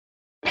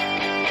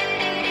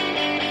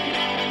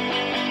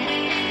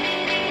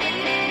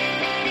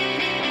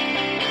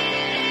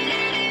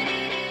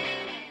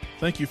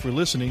Thank you for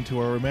listening to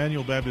our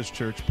Emmanuel Baptist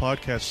Church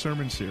podcast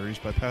sermon series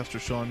by Pastor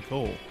Sean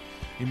Cole.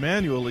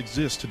 Emmanuel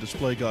exists to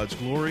display God's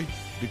glory,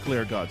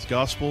 declare God's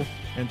gospel,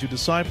 and to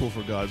disciple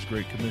for God's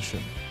Great Commission.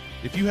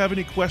 If you have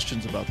any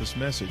questions about this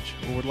message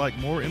or would like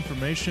more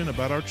information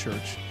about our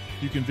church,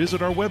 you can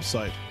visit our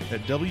website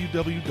at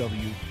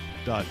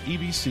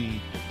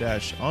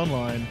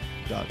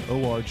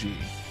www.ebc-online.org.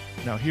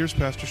 Now here's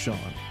Pastor Sean.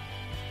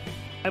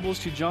 Bibles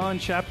to John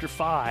chapter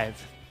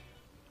 5.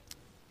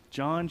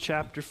 John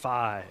chapter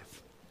 5.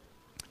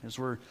 As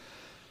we're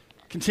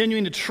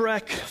continuing to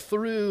trek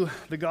through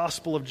the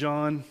Gospel of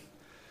John,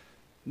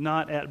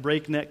 not at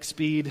breakneck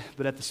speed,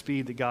 but at the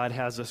speed that God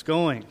has us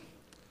going.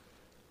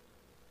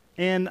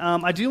 And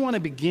I do want to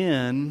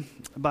begin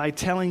by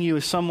telling you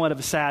somewhat of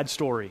a sad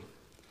story.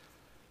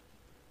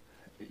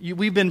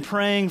 We've been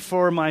praying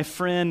for my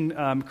friend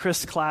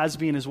Chris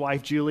Clasby and his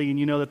wife Julie, and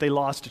you know that they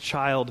lost a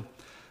child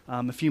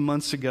a few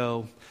months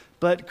ago.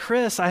 But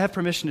Chris, I have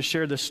permission to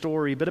share this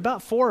story, but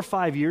about 4 or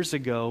 5 years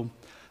ago,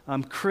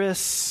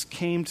 Chris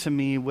came to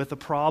me with a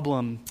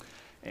problem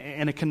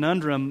and a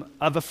conundrum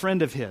of a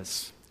friend of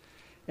his.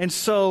 And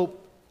so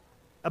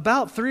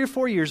about 3 or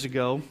 4 years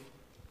ago,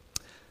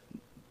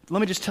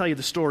 let me just tell you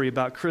the story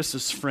about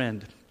Chris's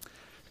friend.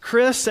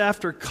 Chris,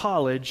 after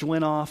college,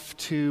 went off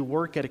to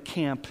work at a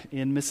camp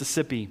in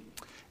Mississippi,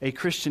 a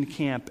Christian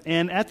camp.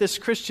 And at this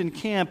Christian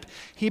camp,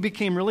 he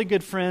became really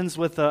good friends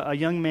with a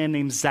young man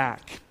named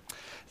Zach.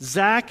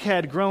 Zach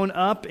had grown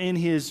up in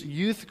his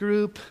youth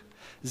group.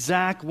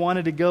 Zach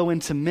wanted to go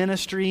into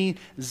ministry.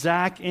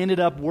 Zach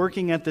ended up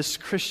working at this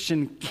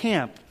Christian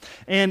camp.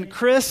 And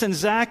Chris and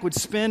Zach would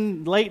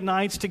spend late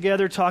nights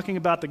together talking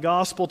about the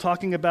gospel,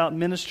 talking about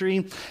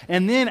ministry.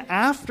 And then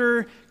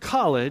after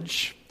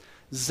college,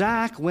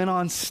 Zach went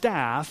on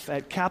staff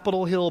at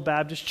Capitol Hill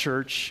Baptist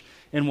Church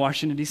in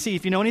Washington, D.C.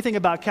 If you know anything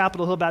about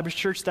Capitol Hill Baptist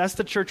Church, that's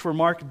the church where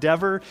Mark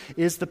Dever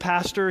is the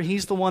pastor.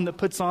 He's the one that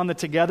puts on the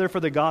Together for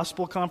the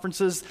Gospel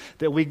conferences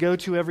that we go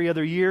to every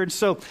other year. And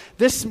so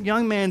this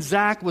young man,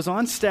 Zach, was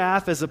on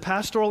staff as a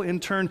pastoral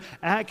intern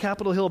at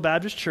Capitol Hill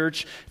Baptist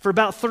Church for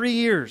about 3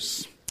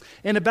 years.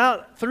 And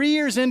about 3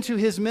 years into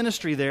his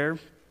ministry there,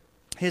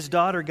 his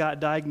daughter got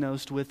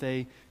diagnosed with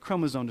a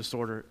chromosome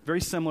disorder,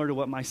 very similar to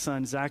what my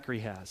son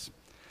Zachary has.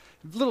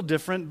 A little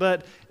different,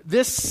 but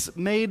this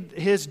made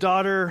his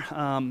daughter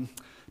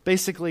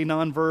basically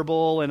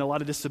nonverbal and a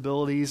lot of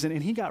disabilities,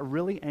 and he got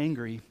really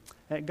angry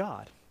at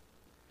God.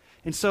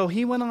 And so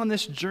he went on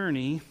this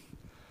journey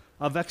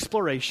of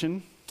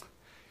exploration,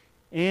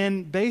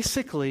 and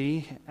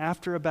basically,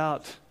 after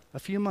about a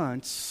few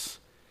months,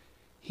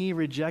 he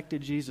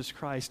rejected Jesus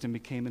Christ and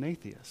became an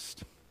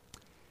atheist.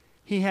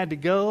 He had to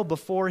go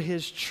before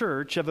his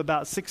church of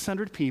about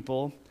 600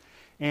 people,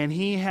 and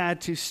he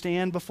had to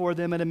stand before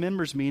them at a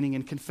members' meeting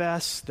and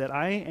confess that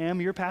I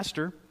am your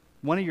pastor,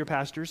 one of your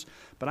pastors,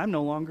 but I'm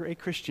no longer a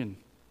Christian.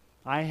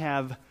 I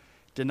have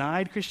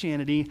denied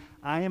Christianity.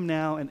 I am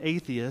now an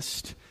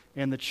atheist,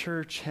 and the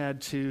church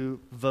had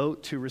to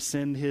vote to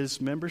rescind his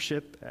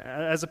membership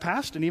as a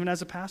pastor, and even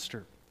as a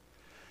pastor.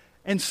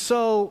 And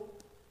so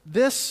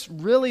this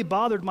really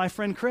bothered my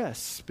friend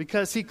Chris,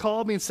 because he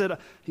called me and said,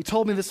 he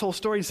told me this whole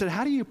story. He said,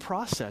 how do you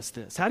process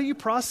this? How do you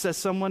process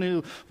someone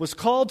who was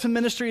called to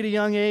ministry at a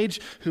young age,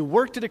 who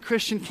worked at a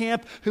Christian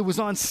camp, who was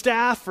on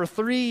staff for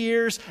 3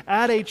 years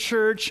at a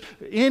church,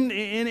 in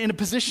a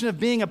position of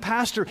being a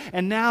pastor,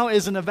 and now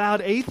is an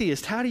avowed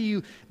atheist? How do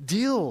you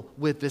deal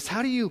with this?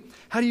 How do you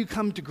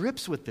come to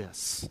grips with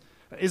this?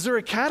 Is there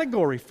a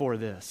category for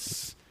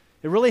this?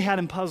 It really had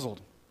him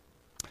puzzled.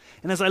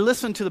 And as I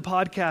listened to the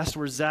podcast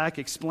where Zach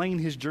explained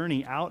his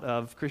journey out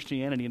of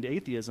Christianity into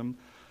atheism,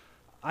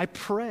 I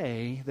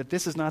pray that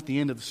this is not the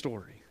end of the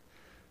story.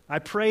 I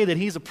pray that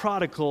he's a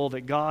prodigal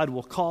that God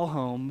will call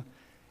home.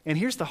 And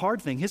here's the hard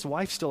thing, his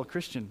wife's still a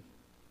Christian.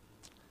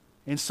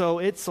 And so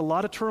it's a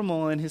lot of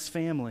turmoil in his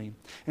family.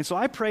 And so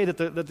I pray that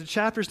the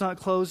chapter's not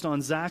closed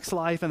on Zach's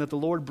life, and that the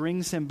Lord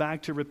brings him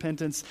back to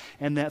repentance,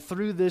 and that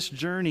through this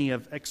journey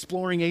of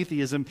exploring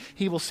atheism,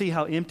 he will see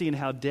how empty and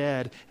how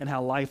dead and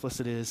how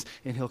lifeless it is,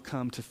 and he'll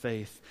come to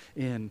faith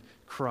in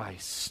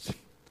Christ.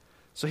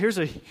 So here's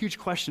a huge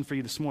question for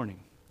you this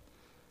morning.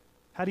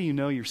 How do you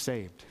know you're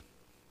saved?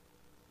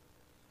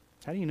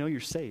 How do you know you're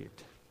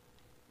saved?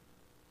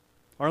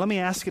 Or let me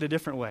ask it a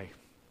different way,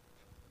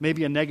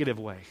 maybe a negative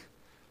way.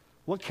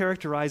 What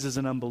characterizes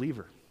an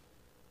unbeliever?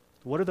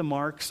 What are the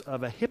marks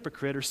of a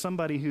hypocrite or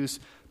somebody who's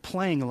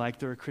playing like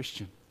they're a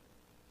Christian?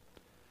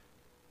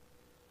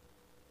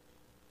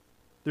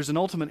 There's an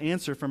ultimate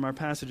answer from our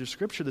passage of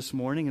Scripture this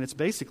morning, and it's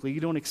basically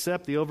you don't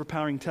accept the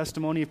overpowering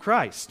testimony of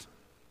Christ.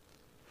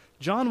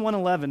 John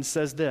 1:11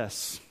 says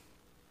this,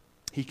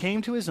 He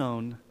came to his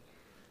own,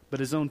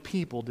 but his own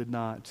people did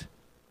not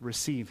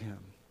receive him.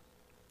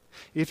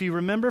 If you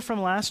remember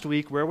from last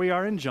week where we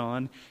are in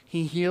John,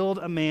 he healed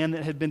a man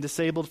that had been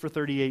disabled for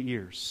 38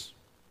 years.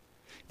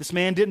 This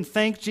man didn't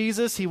thank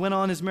Jesus. He went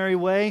on his merry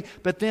way.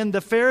 But then the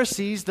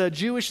Pharisees, the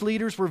Jewish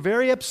leaders, were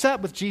very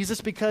upset with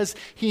Jesus because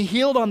he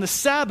healed on the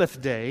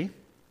Sabbath day.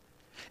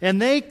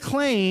 And they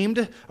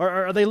claimed,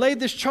 or they laid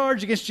this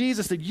charge against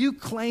Jesus that you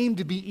claim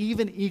to be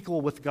even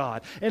equal with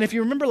God. And if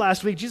you remember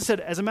last week, Jesus said,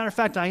 as a matter of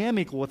fact, I am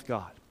equal with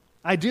God.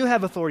 I do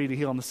have authority to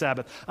heal on the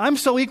Sabbath. I'm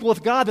so equal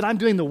with God that I'm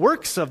doing the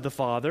works of the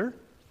Father.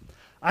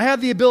 I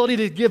have the ability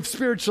to give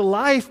spiritual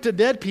life to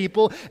dead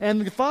people,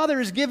 and the Father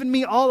has given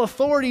me all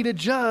authority to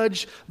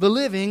judge the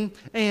living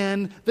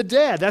and the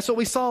dead. That's what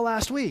we saw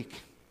last week.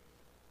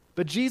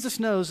 But Jesus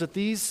knows that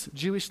these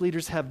Jewish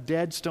leaders have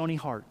dead, stony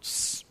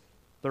hearts.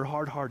 They're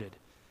hard-hearted.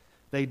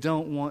 They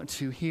don't want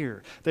to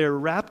hear. They're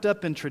wrapped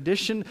up in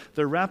tradition.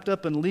 They're wrapped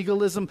up in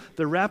legalism.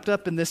 They're wrapped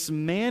up in this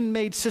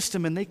man-made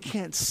system, and they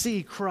can't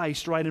see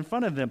Christ right in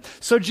front of them.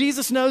 So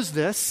Jesus knows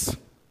this,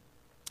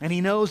 and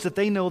he knows that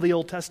they know the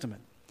Old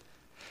Testament.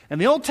 And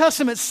the Old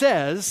Testament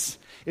says,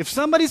 if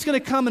somebody's going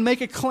to come and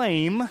make a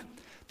claim,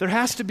 there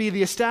has to be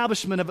the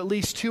establishment of at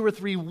least 2 or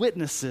 3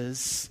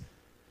 witnesses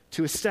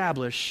to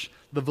establish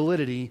the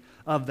validity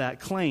of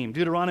that claim.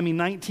 Deuteronomy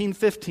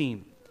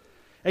 19:15.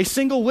 A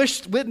single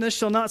witness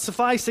shall not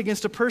suffice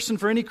against a person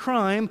for any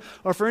crime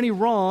or for any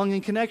wrong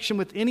in connection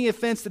with any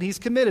offense that he's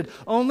committed.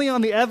 Only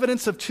on the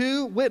evidence of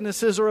 2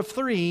 witnesses or of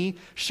 3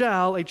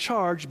 shall a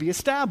charge be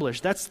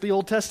established. That's the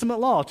Old Testament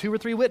law, 2 or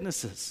 3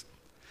 witnesses.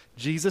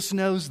 Jesus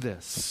knows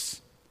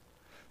this.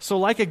 So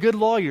like a good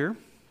lawyer,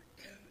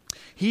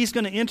 he's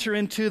going to enter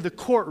into the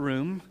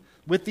courtroom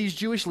with these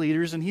Jewish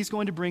leaders, and he's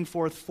going to bring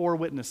forth 4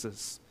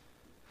 witnesses.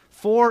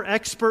 4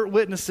 expert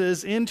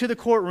witnesses into the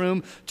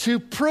courtroom to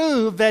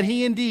prove that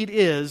he indeed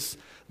is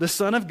the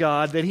Son of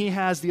God, that he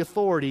has the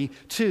authority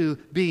to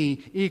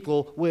be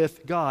equal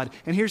with God.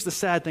 And here's the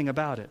sad thing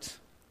about it.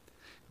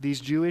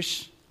 These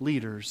Jewish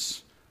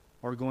leaders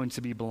are going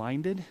to be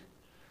blinded.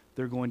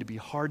 They're going to be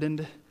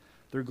hardened.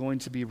 They're going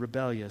to be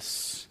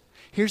rebellious.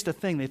 Here's the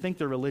thing. They think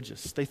they're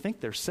religious. They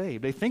think they're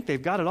saved. They think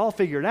they've got it all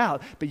figured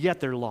out, but yet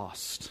they're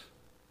lost.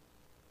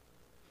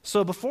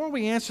 So before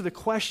we answer the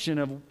question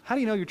of how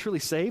do you know you're truly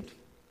saved,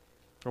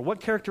 or what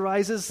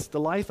characterizes the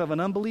life of an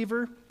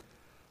unbeliever,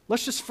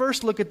 let's just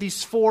first look at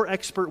these 4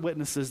 expert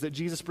witnesses that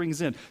Jesus brings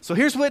in. So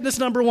here's witness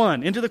number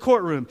 1 into the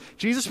courtroom.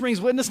 Jesus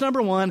brings witness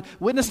number 1.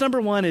 Witness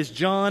number 1 is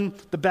John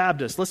the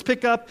Baptist. Let's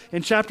pick up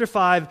in chapter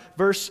 5,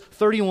 verse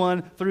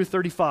 31 through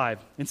 35,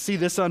 and see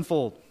this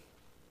unfold.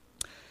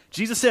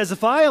 Jesus says,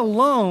 if I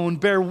alone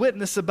bear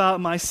witness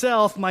about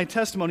myself, my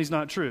testimony is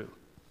not true.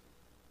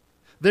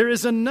 There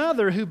is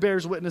another who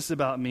bears witness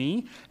about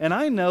me, and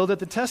I know that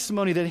the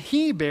testimony that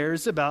he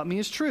bears about me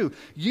is true.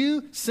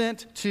 You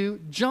sent to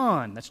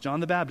John, that's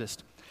John the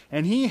Baptist,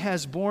 and he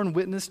has borne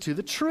witness to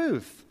the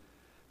truth.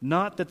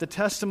 Not that the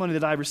testimony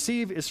that I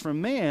receive is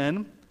from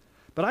man,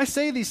 but I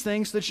say these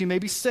things so that you may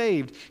be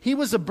saved. He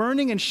was a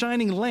burning and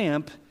shining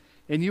lamp,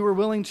 and you were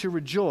willing to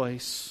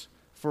rejoice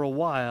for a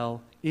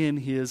while in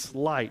his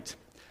light.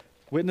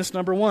 Witness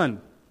number 1,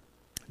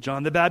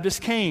 John the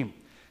Baptist came.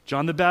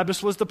 John the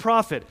Baptist was the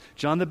prophet.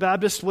 John the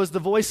Baptist was the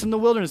voice in the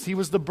wilderness. He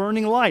was the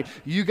burning light.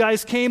 You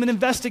guys came and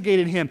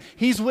investigated him.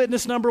 He's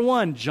witness number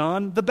 1,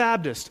 John the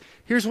Baptist.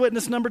 Here's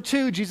witness number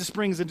 2 Jesus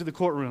brings into the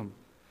courtroom.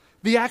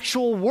 The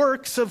actual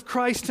works of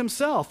Christ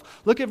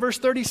himself. Look at verse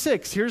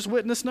 36. Here's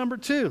witness number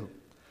 2.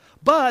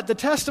 But the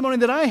testimony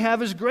that I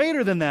have is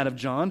greater than that of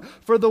John,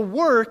 for the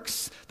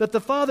works that the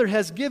Father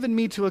has given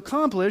me to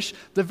accomplish,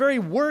 the very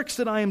works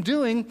that I am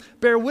doing,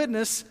 bear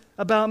witness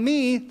about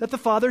me that the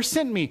Father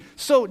sent me.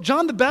 So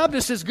John the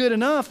Baptist is good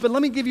enough, but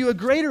let me give you a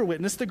greater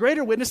witness. The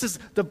greater witness is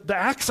the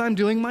acts I'm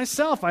doing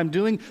myself. I'm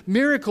doing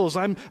miracles.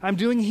 I'm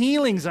doing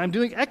healings. I'm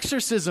doing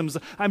exorcisms.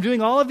 I'm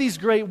doing all of these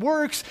great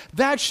works.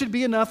 That should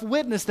be enough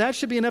witness. That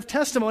should be enough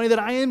testimony that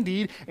I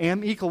indeed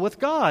am equal with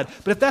God.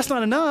 But if that's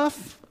not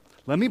enough,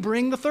 let me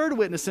bring the 3rd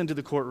witness into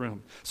the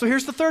courtroom. So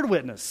here's the 3rd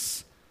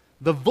witness,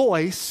 the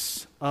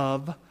voice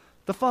of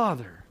the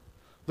Father.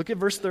 Look at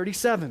verse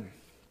 37.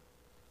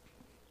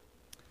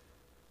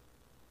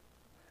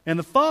 And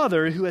the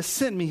Father who has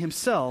sent me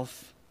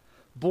himself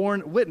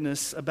borne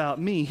witness about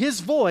me.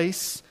 His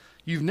voice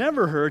you've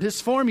never heard,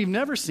 his form you've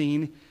never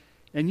seen,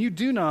 and you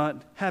do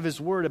not have his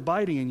word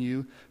abiding in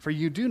you, for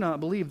you do not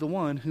believe the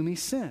one whom he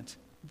sent.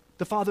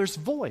 The Father's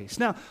voice.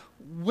 Now,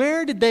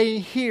 where did they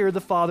hear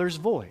the Father's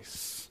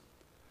voice?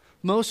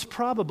 Most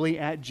probably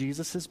at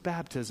Jesus'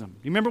 baptism.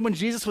 You remember when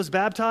Jesus was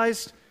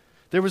baptized?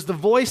 There was the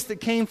voice that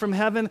came from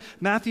heaven.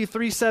 Matthew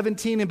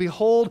 3:17, and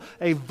behold,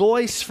 a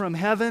voice from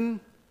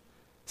heaven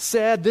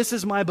said, this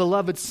is my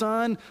beloved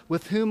Son,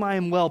 with whom I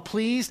am well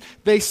pleased.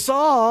 They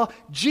saw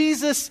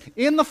Jesus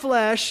in the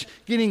flesh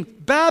getting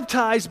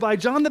baptized by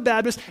John the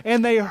Baptist,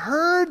 and they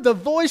heard the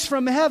voice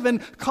from heaven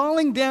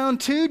calling down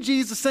to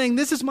Jesus saying,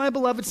 this is my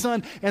beloved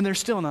Son, and they're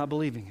still not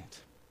believing it.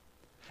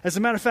 As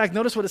a matter of fact,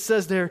 notice what it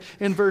says there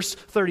in verse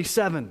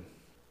 37.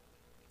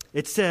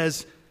 It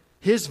says,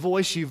 his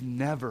voice you've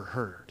never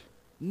heard.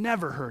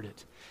 Never heard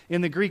it. In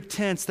the Greek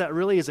tense, that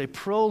really is a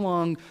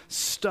prolonged,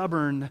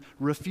 stubborn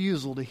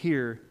refusal to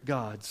hear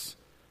God's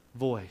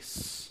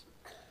voice.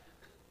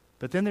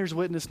 But then there's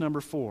witness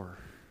number 4.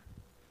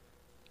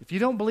 if you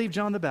don't believe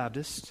John the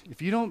Baptist,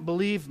 if you don't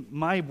believe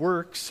my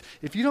works,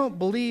 if you don't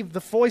believe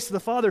the voice of the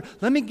Father,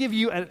 let me give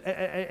you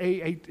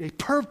a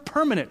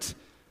permanent,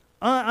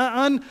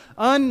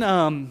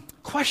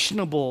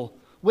 unquestionable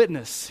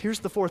witness. Here's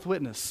the fourth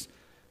witness,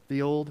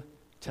 the Old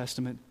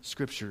Testament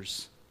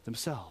Scriptures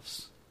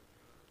themselves.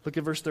 Look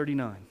at verse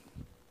 39.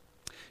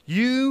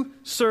 You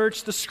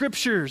search the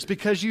Scriptures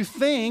because you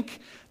think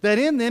that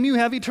in them you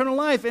have eternal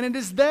life, and it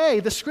is they,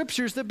 the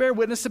Scriptures, that bear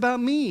witness about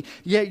me.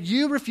 Yet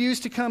you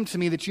refuse to come to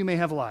me that you may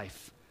have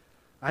life.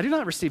 I do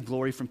not receive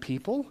glory from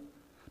people,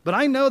 but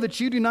I know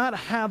that you do not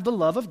have the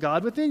love of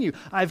God within you.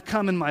 I've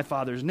come in my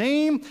Father's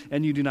name,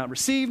 and you do not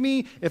receive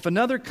me. If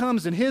another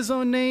comes in his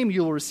own name,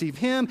 you will receive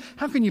him.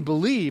 How can you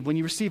believe when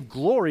you receive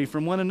glory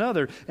from one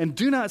another, and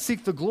do not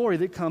seek the glory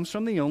that comes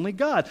from the only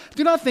God?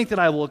 Do not think that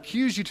I will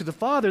accuse you to the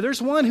Father.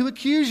 There's one who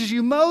accuses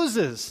you,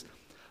 Moses,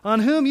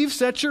 on whom you've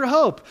set your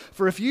hope.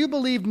 For if you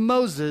believed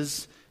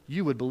Moses,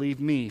 you would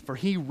believe me, for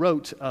he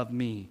wrote of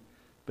me.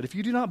 But if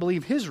you do not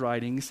believe his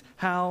writings,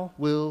 how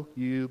will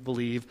you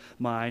believe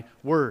my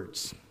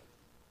words?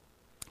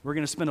 We're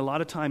going to spend a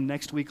lot of time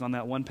next week on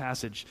that one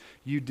passage.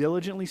 You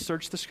diligently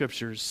search the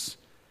Scriptures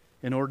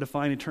in order to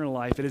find eternal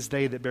life. It is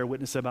they that bear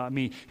witness about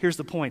me. Here's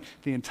the point.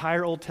 The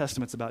entire Old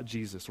Testament's about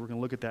Jesus. We're going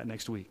to look at that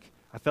next week.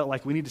 I felt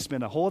like we need to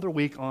spend a whole other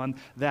week on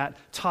that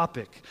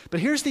topic. But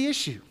here's the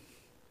issue.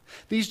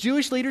 These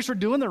Jewish leaders are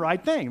doing the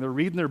right thing. They're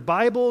reading their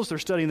Bibles. They're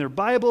studying their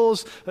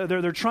Bibles.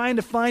 They're trying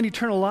to find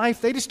eternal life.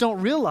 They just don't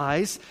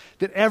realize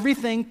that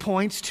everything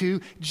points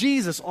to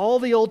Jesus. All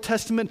the Old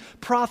Testament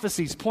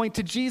prophecies point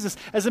to Jesus.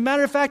 As a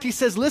matter of fact, he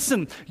says,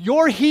 listen,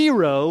 your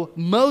hero,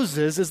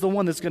 Moses, is the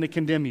one that's going to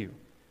condemn you.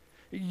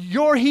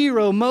 Your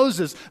hero,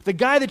 Moses, the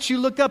guy that you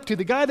look up to,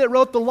 the guy that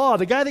wrote the law,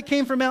 the guy that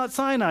came from Mount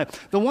Sinai,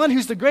 the one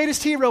who's the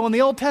greatest hero in the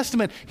Old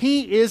Testament,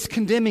 he is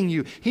condemning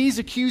you. He's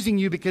accusing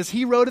you because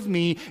he wrote of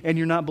me and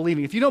you're not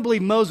believing. If you don't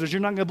believe Moses, you're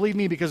not going to believe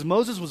me because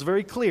Moses was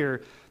very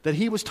clear that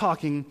he was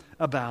talking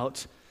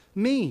about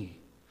me.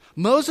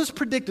 Moses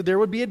predicted there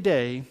would be a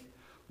day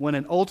when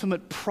an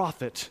ultimate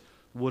prophet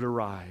would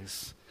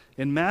arise.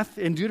 In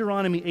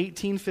Deuteronomy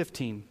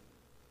 18:15,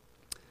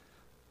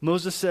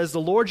 Moses says,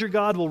 the Lord your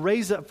God will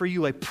raise up for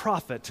you a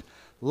prophet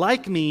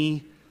like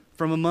me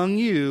from among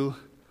you,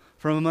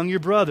 from among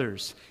your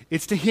brothers.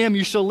 It's to him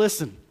you shall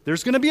listen.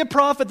 There's going to be a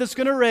prophet that's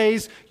going to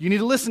raise. You need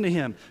to listen to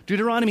him.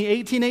 Deuteronomy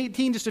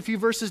 18:18, just a few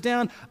verses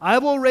down. I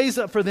will raise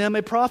up for them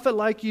a prophet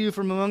like you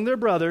from among their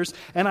brothers,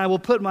 and I will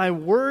put my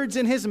words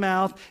in his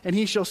mouth, and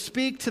he shall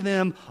speak to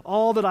them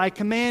all that I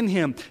command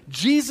him.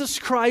 Jesus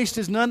Christ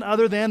is none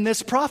other than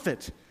this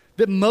prophet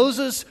that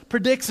Moses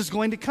predicts is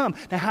going to come.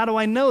 Now, how do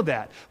I know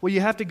that? Well,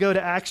 you have to go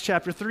to Acts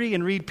chapter 3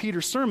 and read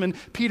Peter's sermon.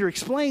 Peter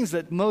explains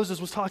that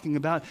Moses was talking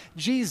about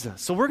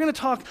Jesus. So we're going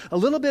to talk a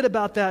little bit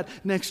about that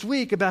next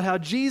week, about how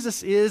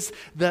Jesus is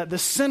the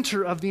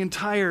center of the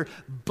entire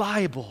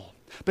Bible.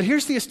 But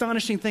here's the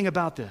astonishing thing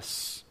about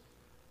this.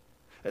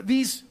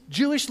 These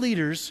Jewish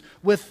leaders,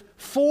 with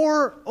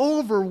four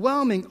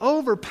overwhelming,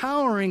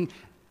 overpowering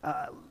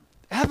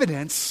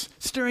evidence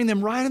staring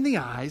them right in the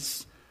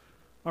eyes,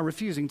 are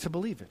refusing to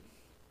believe it.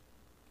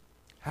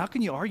 How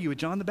can you argue with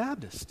John the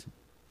Baptist?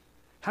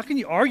 How can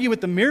you argue with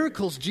the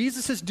miracles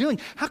Jesus is doing?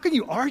 How can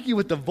you argue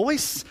with the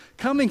voice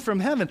coming from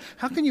heaven?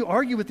 How can you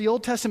argue with the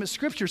Old Testament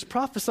Scriptures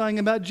prophesying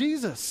about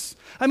Jesus?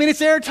 I mean,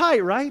 it's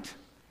airtight, right?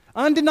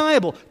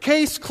 Undeniable.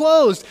 Case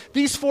closed.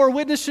 These four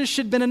witnesses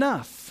should have been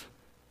enough.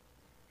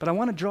 But I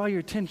want to draw your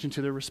attention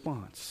to their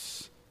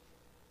response.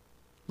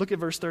 Look at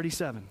verse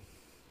 37.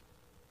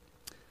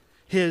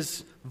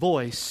 His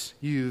voice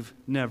you've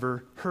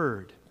never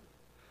heard.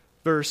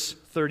 Verse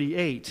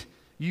 38,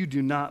 you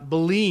do not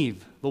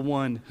believe the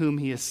one whom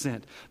he has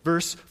sent.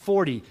 Verse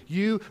 40,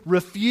 you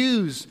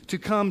refuse to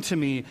come to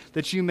me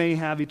that you may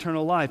have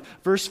eternal life.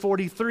 Verse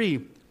 43,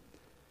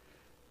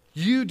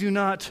 you do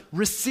not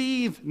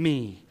receive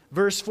me.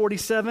 Verse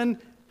 47,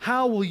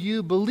 how will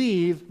you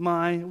believe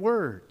my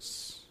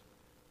words?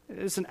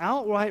 It's an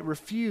outright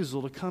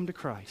refusal to come to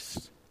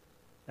Christ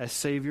as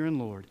Savior and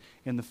Lord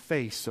in the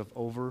face of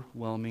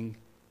overwhelming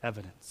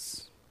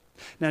evidence.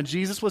 Now,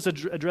 Jesus was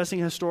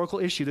addressing a historical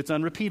issue that's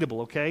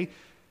unrepeatable, okay?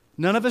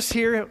 None of us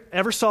here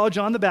ever saw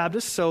John the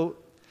Baptist, so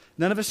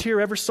none of us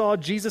here ever saw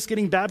Jesus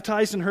getting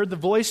baptized and heard the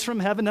voice from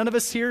heaven. None of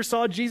us here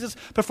saw Jesus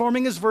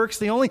performing his works.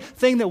 The only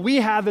thing that we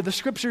have are the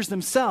Scriptures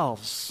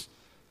themselves.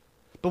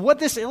 But what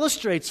this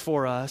illustrates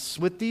for us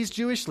with these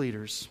Jewish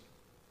leaders,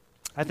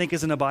 I think,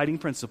 is an abiding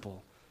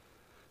principle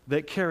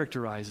that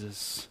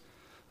characterizes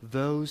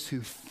those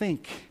who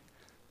think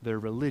they're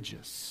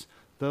religious,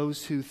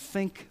 those who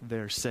think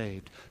they're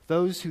saved,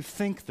 those who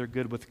think they're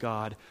good with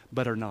God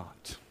but are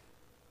not.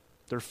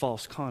 They're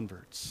false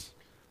converts.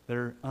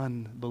 They're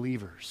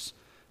unbelievers.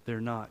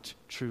 They're not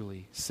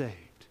truly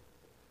saved.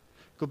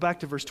 Go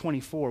back to verse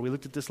 24. We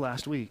looked at this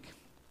last week.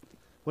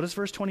 What does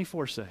verse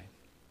 24 say?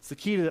 It's the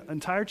key to the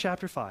entire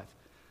chapter 5.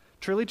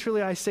 Truly,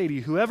 truly, I say to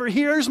you, whoever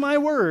hears my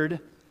word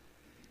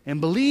and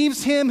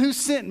believes him who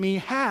sent me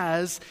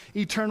has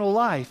eternal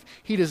life.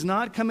 He does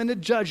not come into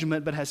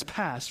judgment, but has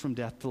passed from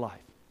death to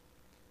life.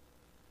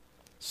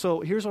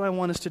 So here's what I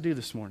want us to do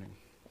this morning.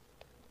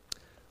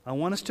 I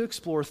want us to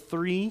explore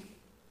 3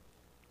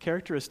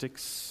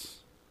 characteristics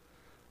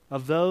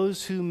of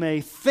those who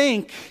may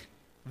think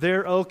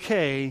they're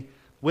okay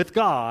with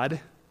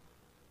God,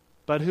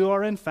 but who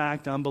are in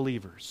fact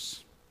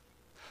unbelievers.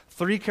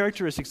 3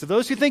 characteristics of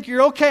those who think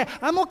you're okay.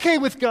 I'm okay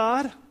with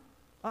God.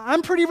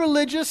 I'm pretty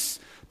religious,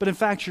 but in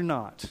fact you're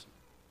not.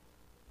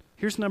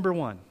 Here's number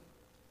 1.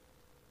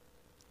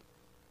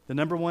 The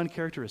number 1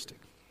 characteristic.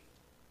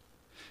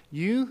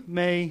 You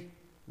may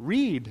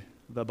read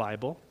the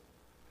Bible,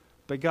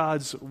 but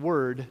God's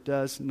Word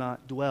does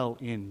not dwell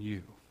in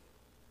you.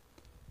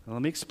 Now,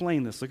 let me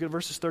explain this. Look at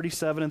verses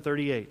 37 and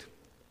 38.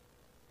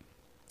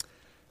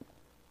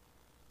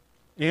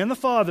 And the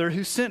Father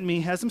who sent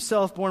me has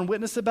himself borne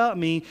witness about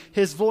me.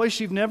 His voice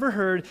you've never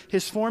heard,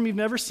 his form you've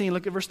never seen.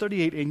 Look at verse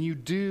 38. And you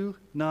do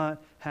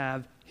not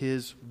have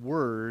his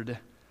word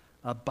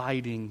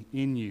abiding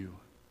in you,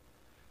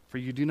 for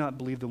you do not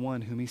believe the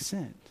one whom he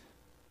sent.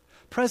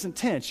 Present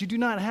tense, you do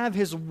not have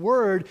his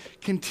word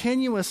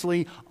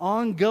continuously,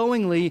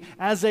 ongoingly,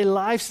 as a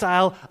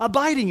lifestyle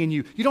abiding in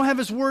you. You don't have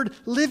his word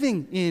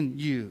living in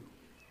you.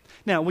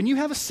 Now, when you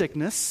have a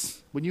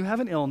sickness, when you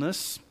have an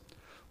illness,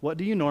 what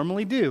do you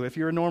normally do if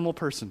you're a normal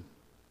person?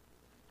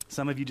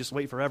 Some of you just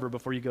wait forever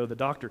before you go to the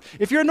doctor.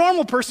 If you're a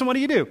normal person, what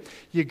do?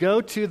 You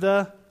go to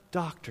the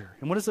doctor.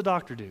 And what does the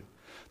doctor do?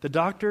 The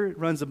doctor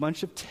runs a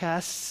bunch of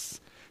tests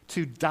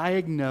to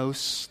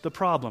diagnose the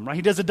problem, right?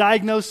 He does a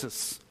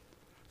diagnosis.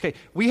 Okay,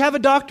 we have a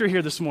doctor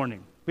here this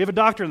morning. We have a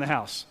doctor in the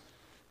house.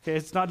 Okay,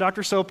 it's not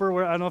Dr.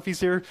 Soper. I don't know if he's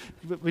here.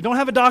 We don't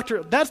have a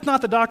doctor. That's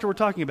not the doctor we're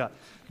talking about.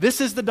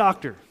 This is the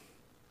doctor.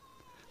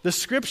 The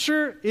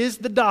Scripture is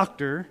the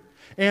doctor,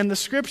 and the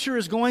Scripture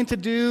is going to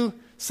do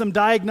some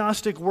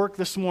diagnostic work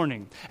this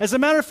morning. As a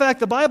matter of fact,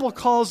 the Bible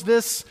calls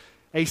this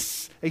a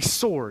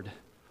sword,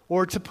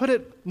 or to put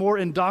it more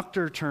in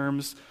doctor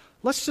terms,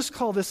 let's just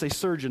call this a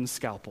surgeon's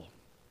scalpel.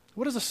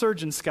 What does a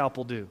surgeon's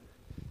scalpel do?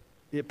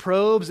 It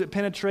probes, it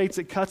penetrates,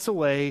 it cuts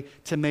away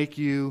to make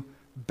you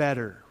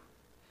better.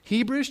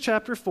 Hebrews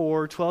chapter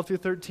 4, 12 through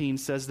 13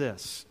 says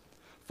this,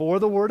 For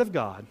the word of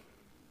God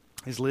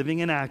is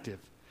living and active,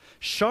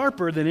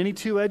 sharper than any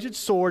two-edged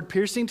sword,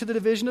 piercing to the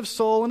division of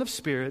soul and of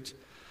spirit,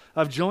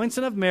 of joints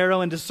and of marrow,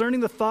 and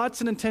discerning the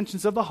thoughts and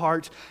intentions of the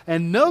heart.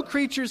 And no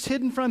creature is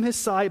hidden from his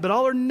sight, but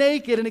all are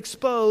naked and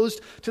exposed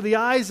to the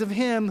eyes of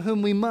him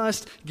whom we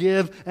must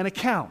give an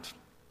account.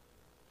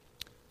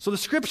 So the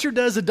Scripture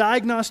does a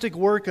diagnostic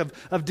work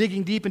of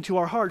digging deep into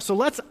our hearts. So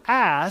let's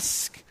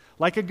ask,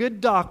 like a good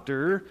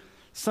doctor,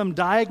 some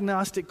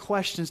diagnostic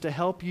questions to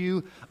help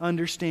you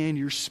understand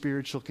your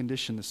spiritual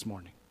condition this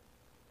morning.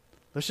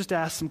 Let's just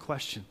ask some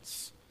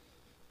questions.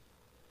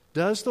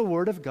 Does the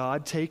Word of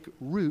God take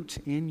root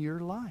in your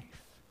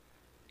life?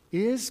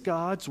 Is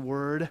God's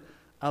Word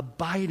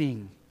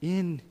abiding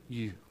in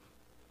you?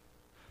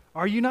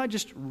 Are you not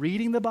just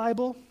reading the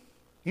Bible?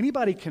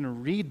 Anybody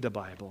can read the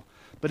Bible.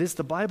 But is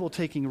the Bible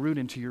taking root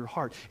into your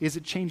heart? Is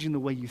it changing the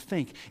way you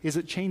think? Is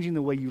it changing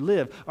the way you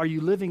live? Are you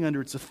living under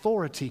its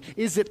authority?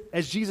 Is it,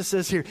 as Jesus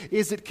says here,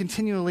 is it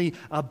continually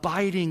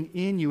abiding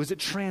in you? Is it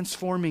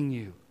transforming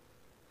you?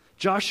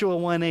 Joshua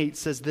 1:8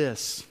 says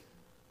this,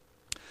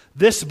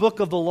 This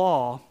book of the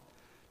law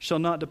shall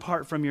not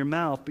depart from your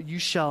mouth, but you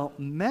shall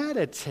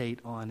meditate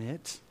on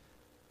it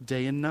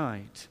day and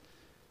night,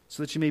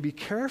 so that you may be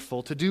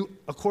careful to do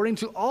according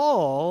to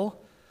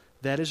all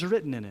that is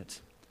written in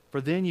it. For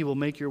then you will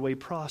make your way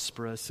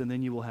prosperous, and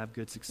then you will have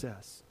good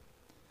success.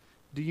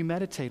 Do you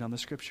meditate on the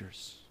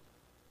Scriptures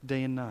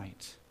day and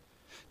night?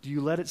 Do you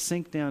let it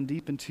sink down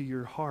deep into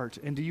your heart,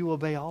 and do you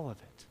obey all of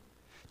it?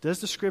 Does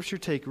the Scripture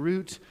take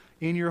root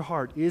in your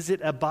heart? Is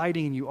it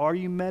abiding in you? Are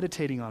you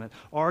meditating on it?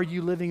 Are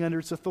you living under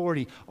its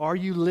authority? Are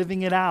you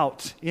living it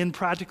out in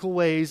practical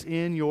ways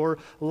in your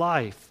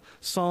life?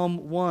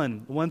 Psalm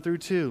 1 through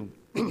 2.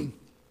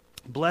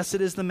 Blessed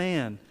is the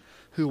man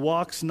who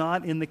walks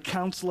not in the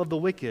counsel of the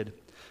wicked,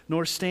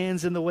 nor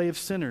stands in the way of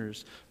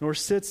sinners, nor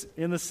sits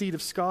in the seat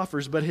of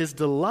scoffers, but his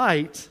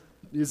delight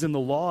is in the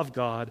law of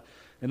God,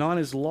 and on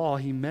his law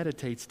he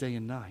meditates day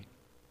and night.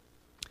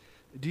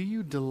 Do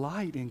you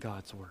delight in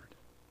God's Word?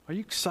 Are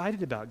you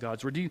excited about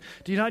God's Word? Do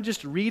you not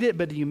just read it,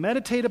 but do you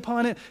meditate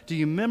upon it? Do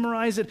you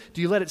memorize it?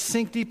 Do you let it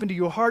sink deep into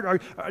your heart?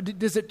 Or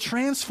does it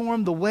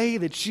transform the way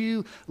that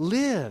you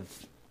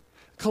live?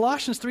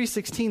 Colossians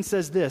 3:16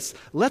 says this,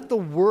 Let the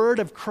word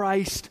of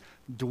Christ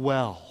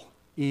dwell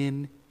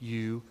in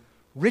you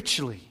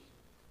richly,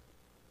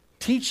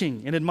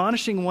 teaching and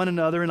admonishing one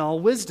another in all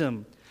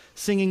wisdom,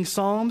 singing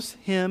psalms,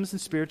 hymns,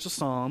 and spiritual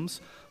psalms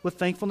with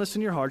thankfulness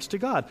in your hearts to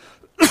God.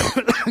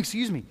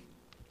 Excuse me.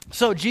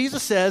 So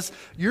Jesus says,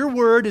 your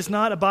word is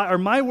not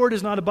my word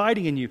is not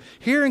abiding in you.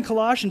 Here in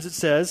Colossians it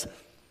says,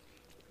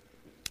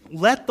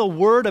 let the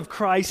word of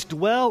Christ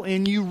dwell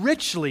in you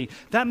richly.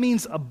 That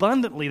means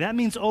abundantly. That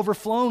means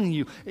overflowing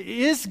you.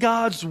 Is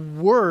God's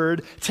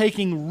word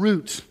taking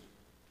root?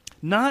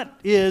 Not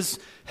is,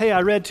 hey,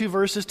 I read 2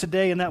 verses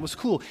today and that was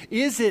cool.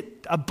 Is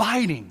it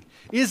abiding?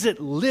 Is it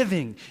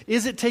living?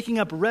 Is it taking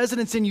up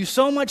residence in you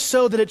so much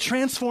so that it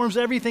transforms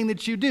everything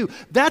that you do?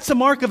 That's a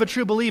mark of a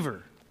true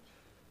believer.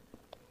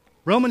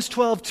 Romans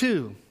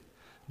 12:2.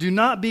 Do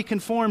not be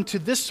conformed to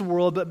this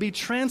world, but be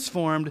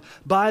transformed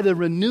by the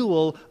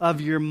renewal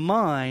of your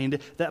mind,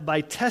 that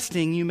by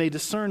testing you may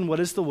discern what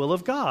is the will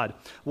of God,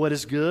 what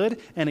is good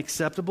and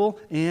acceptable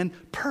and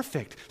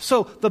perfect.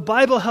 So the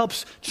Bible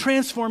helps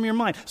transform your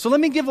mind. So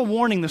let me give a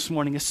warning this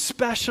morning,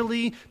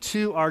 especially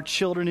to our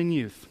children and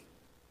youth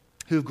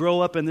who grow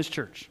up in this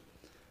church.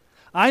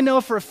 I know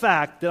for a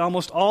fact that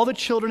almost all the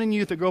children and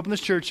youth that grow up in this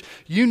church,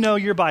 you know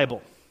your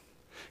Bible.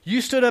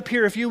 You stood up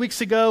here a few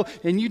weeks ago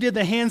and you did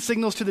the hand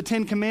signals to the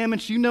 10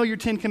 Commandments. You know your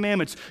 10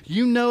 Commandments.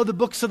 You know the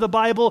books of the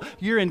Bible.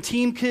 You're in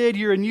Team Kid.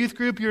 You're in Youth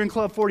Group. You're in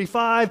Club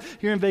 45.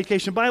 You're in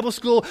Vacation Bible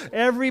School.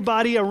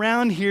 Everybody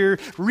around here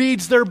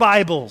reads their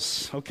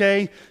Bibles,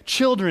 okay?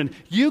 Children,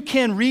 you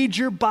can read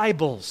your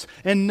Bibles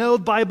and know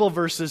Bible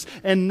verses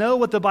and know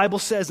what the Bible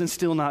says and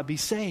still not be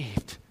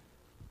saved.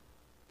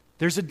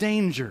 There's a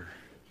danger.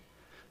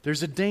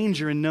 There's a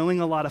danger in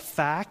knowing a lot of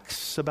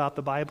facts about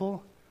the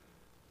Bible,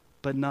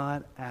 but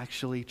not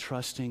actually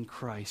trusting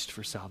Christ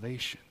for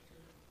salvation.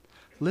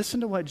 Listen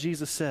to what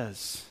Jesus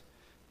says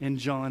in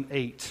John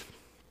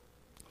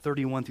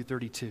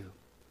 8:31-32.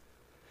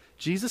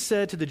 Jesus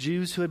said to the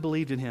Jews who had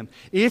believed in him,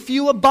 if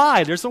you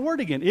abide, there's the word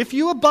again, if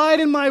you abide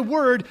in my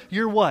word,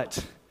 you're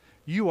what?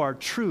 You are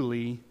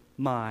truly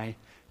my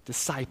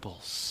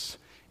disciples.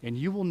 And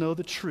you will know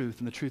the truth,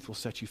 and the truth will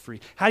set you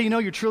free. How do you know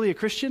you're truly a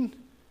Christian?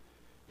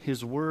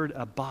 His word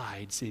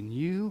abides in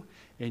you,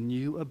 and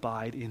you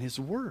abide in his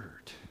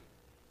word.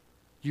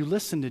 You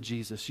listen to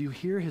Jesus. You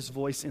hear his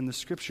voice in the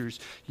scriptures.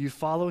 You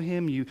follow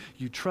him. You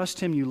trust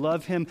him. You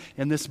love him.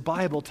 And this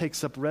Bible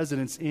takes up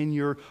residence in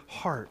your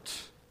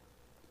heart.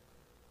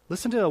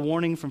 Listen to a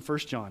warning from 1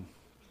 John.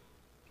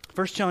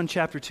 1 John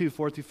chapter 2,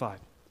 4-5.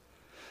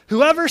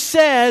 Whoever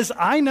says,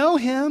 I know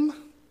him,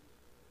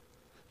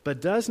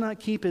 but does not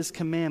keep his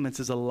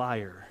commandments is a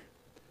liar,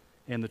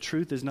 and the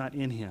truth is not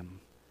in him.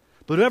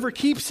 But whoever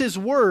keeps his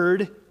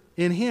word,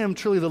 in him,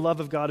 truly the love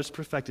of God is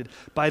perfected.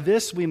 By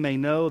this we may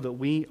know that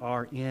we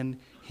are in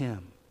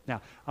him.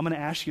 Now, I'm going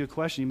to ask you a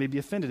question. You may be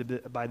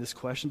offended by this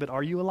question, but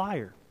are you a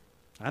liar?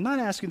 I'm not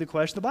asking the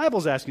question. The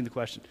Bible's asking the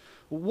question.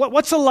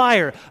 What's a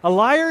liar? A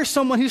liar is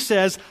someone who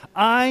says,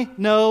 I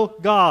know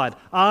God.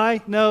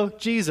 I know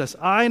Jesus.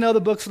 I know the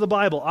books of the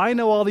Bible. I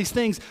know all these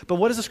things. But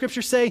what does the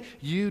scripture say?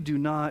 You do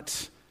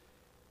not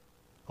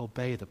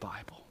obey the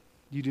Bible.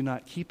 You do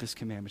not keep his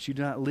commandments. You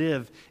do not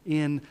live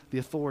in the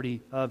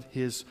authority of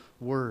his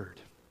word.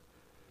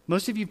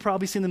 Most of you have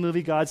probably seen the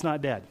movie God's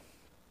Not Dead.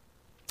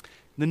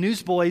 The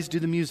Newsboys do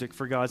the music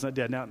for God's Not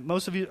Dead. Now,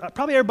 most of you,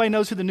 probably everybody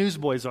knows who the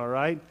Newsboys are,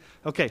 right?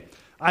 Okay,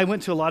 I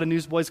went to a lot of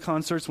Newsboys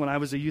concerts when I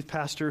was a youth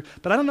pastor,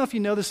 but I don't know if you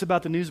know this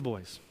about the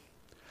Newsboys.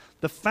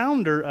 The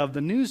founder of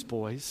the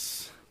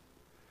Newsboys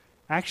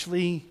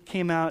actually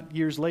came out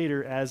years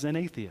later as an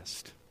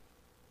atheist.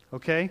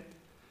 Okay?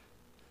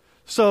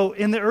 So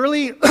in the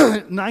early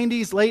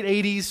 90s, late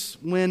 80s,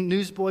 when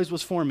Newsboys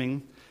was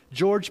forming,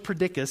 George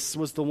Perdikis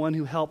was the one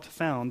who helped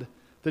found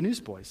the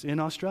Newsboys in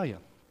Australia.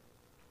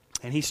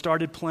 And he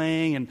started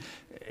playing and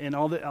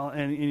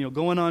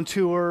going on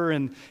tour,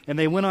 and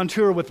they went on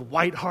tour with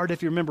Whiteheart,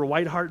 if you remember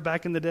Whiteheart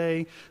back in the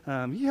day.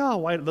 Those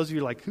of you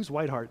are like, who's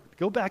Whiteheart?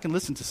 Go back and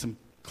listen to some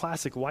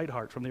classic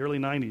Whiteheart from the early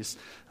 90s.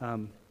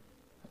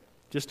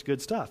 Just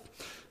good stuff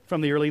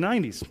from the early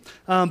 90s.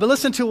 But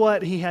listen to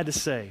what he had to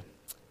say.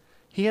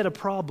 He had a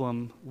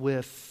problem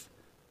with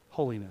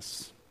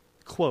holiness.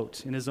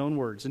 Quote, in his own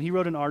words. And he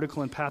wrote an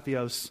article in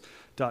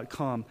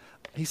Pathos.com.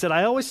 He said,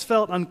 I always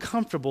felt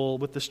uncomfortable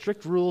with the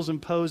strict rules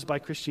imposed by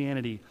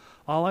Christianity.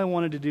 All I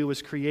wanted to do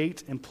was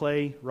create and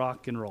play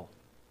rock and roll.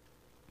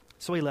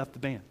 So he left the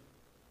band.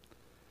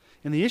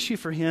 And the issue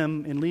for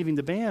him in leaving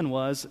the band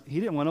was he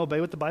didn't want to obey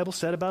what the Bible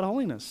said about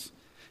holiness.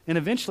 And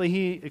eventually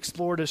he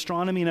explored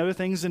astronomy and other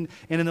things, and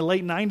in the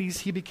late 90s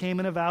he became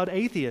an avowed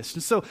atheist.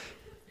 And so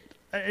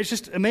it's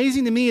just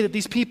amazing to me that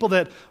these people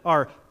that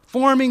are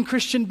forming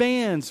Christian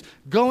bands,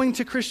 going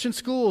to Christian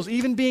schools,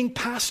 even being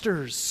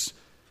pastors,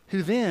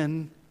 who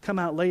then come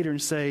out later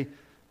and say,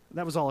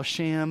 that was all a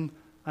sham,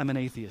 I'm an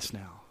atheist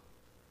now.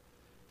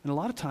 And a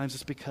lot of times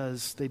it's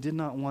because they did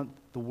not want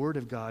the Word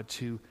of God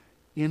to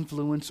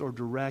influence or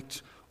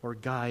direct or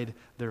guide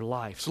their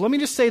life. So let me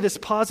just say this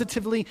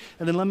positively,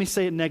 and then let me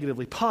say it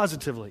negatively.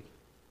 Positively,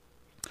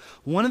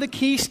 one of the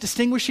key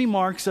distinguishing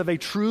marks of a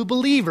true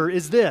believer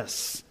is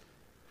this: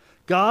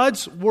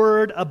 God's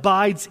Word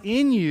abides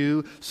in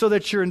you so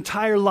that your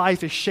entire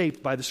life is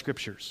shaped by the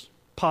Scriptures,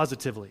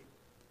 positively.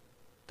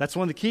 That's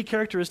one of the key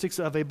characteristics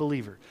of a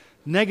believer.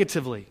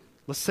 Negatively,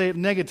 let's say it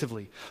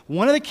negatively.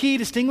 One of the key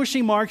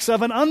distinguishing marks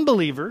of an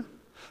unbeliever,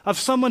 of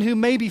someone who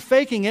may be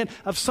faking it,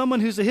 of someone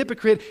who's a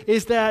hypocrite,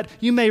 is that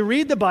you may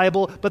read the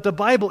Bible, but the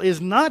Bible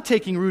is not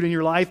taking root in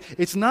your life.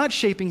 It's not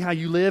shaping how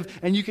you live,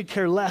 and you could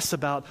care less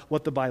about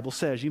what the Bible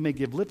says. You may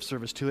give lip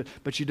service to it,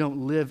 but you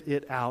don't live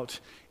it out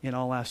in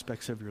all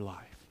aspects of your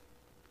life.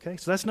 Okay,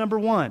 so that's number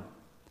one.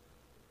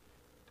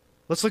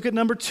 Let's look at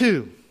number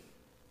two.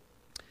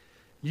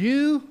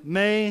 You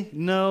may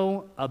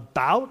know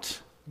about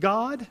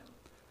God,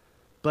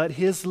 but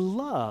his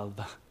love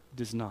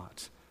does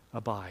not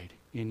abide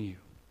in you.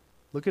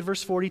 Look at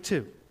verse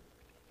 42.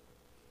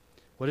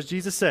 What does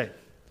Jesus say?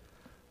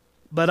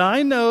 But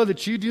I know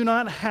that you do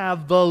not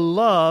have the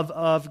love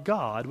of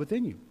God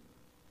within you.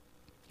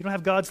 You don't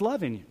have God's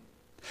love in you.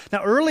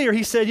 Now, earlier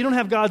he said you don't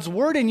have God's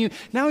word in you.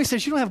 Now he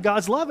says you don't have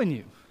God's love in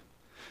you.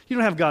 You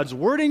don't have God's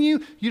word in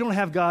you. You don't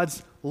have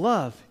God's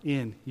love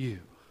in you.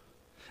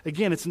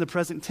 Again, it's in the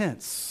present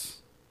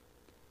tense.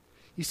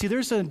 You see,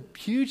 there's a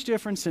huge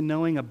difference in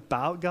knowing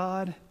about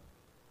God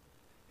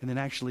and then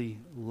actually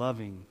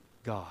loving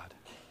God.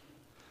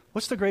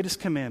 What's the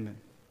greatest commandment?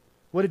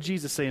 What did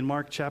Jesus say in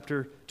Mark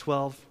chapter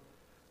 12,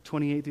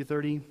 28 through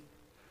 30?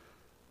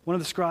 One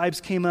of the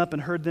scribes came up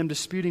and heard them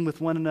disputing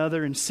with one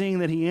another, and seeing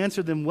that he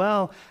answered them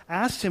well,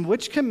 asked him,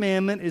 which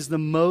commandment is the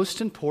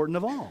most important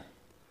of all?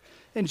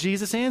 And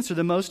Jesus answered,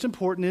 the most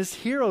important is,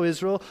 hear, O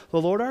Israel,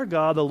 the Lord our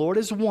God, the Lord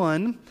is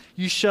one.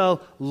 You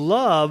shall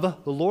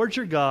love the Lord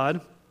your God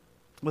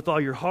with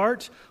all your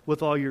heart,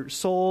 with all your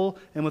soul,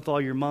 and with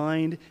all your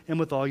mind, and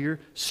with all your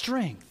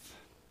strength.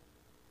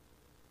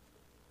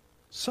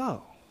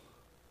 So,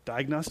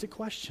 diagnostic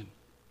question.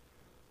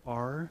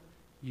 Are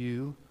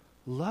you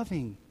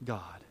loving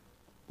God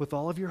with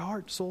all of your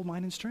heart, soul,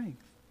 mind, and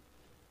strength?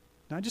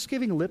 Not just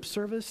giving lip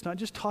service, not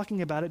just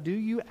talking about it. Do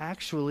you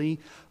actually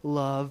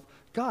love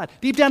God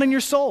deep down in your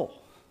soul?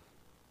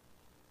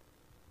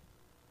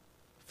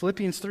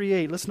 Philippians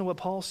 3:8, listen to what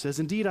Paul says.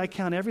 Indeed, I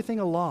count everything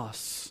a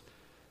loss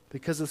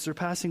because of the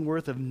surpassing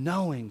worth of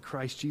knowing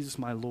Christ Jesus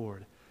my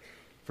Lord.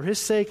 For his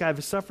sake I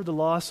have suffered the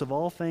loss of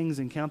all things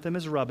and count them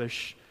as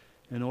rubbish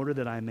in order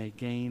that I may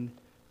gain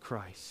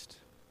Christ.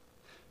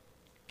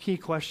 Key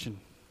question.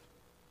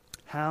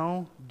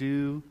 How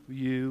do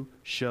you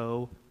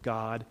show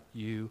God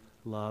you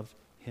love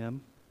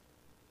him?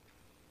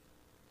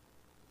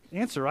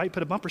 Answer, right?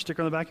 Put a bumper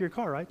sticker on the back of your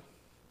car, right?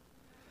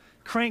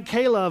 Crank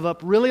K-Love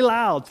up really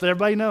loud so that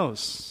everybody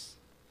knows.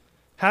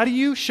 How do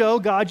you show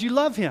God you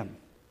love him?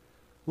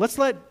 Let's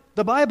let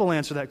the Bible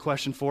answer that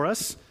question for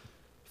us.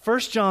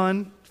 1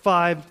 John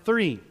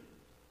 5:3.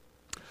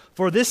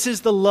 For this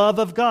is the love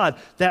of God,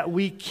 that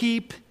we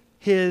keep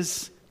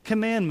his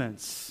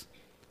commandments.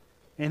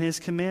 And his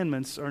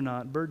commandments are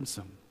not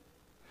burdensome.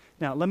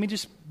 Now, let me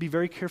just be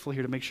very careful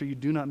here to make sure you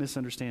do not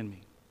misunderstand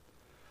me.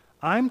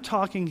 I'm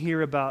talking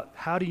here about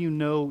how do you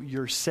know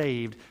you're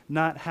saved,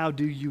 not how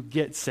do you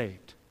get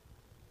saved.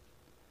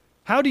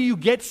 How do you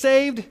get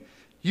saved?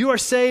 You are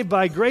saved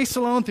by grace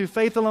alone, through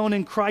faith alone,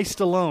 in Christ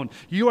alone.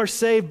 You are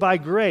saved by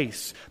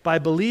grace, by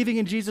believing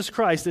in Jesus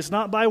Christ. It's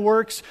not by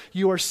works.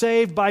 You are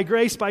saved by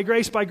grace, by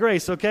grace, by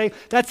grace, okay?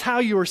 That's how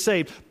you are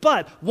saved.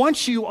 But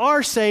once you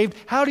are saved,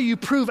 how do you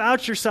prove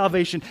out your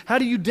salvation? How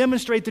do you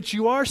demonstrate that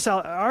you are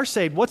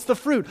saved? What's the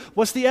fruit?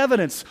 What's the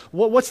evidence?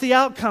 What's the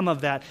outcome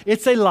of that?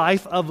 It's a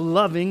life of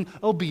loving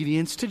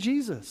obedience to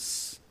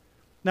Jesus.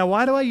 Now,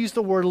 why do I use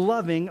the word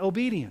loving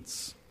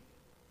obedience?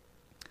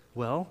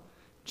 Well,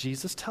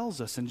 Jesus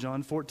tells us in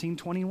John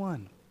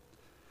 14:21,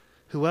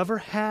 whoever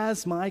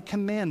has my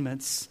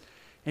commandments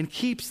and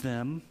keeps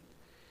them,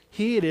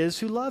 he it is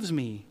who loves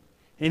me.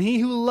 And he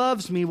who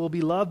loves me will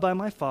be loved by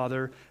my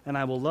Father, and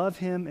I will love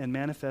him and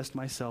manifest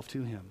myself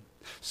to him.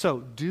 So,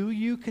 do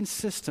you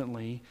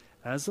consistently,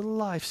 as a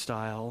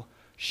lifestyle,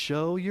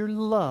 show your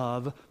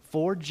love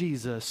for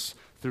Jesus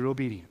through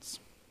obedience?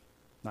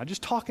 Not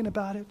just talking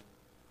about it,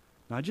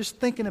 not just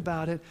thinking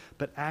about it,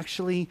 but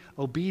actually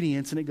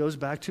obedience. And it goes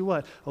back to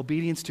what?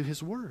 Obedience to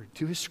his word,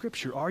 to his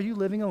scripture. Are you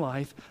living a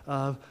life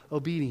of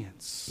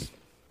obedience?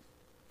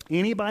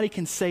 Anybody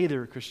can say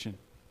they're a Christian.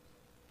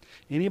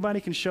 Anybody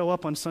can show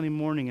up on Sunday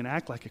morning and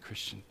act like a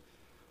Christian.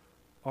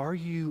 Are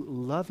you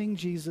loving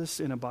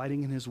Jesus and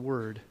abiding in his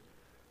word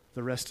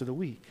the rest of the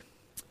week?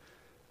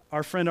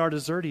 Our friend Art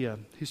Azurdia,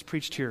 who's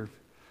preached here,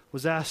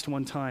 was asked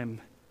one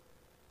time,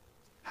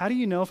 how do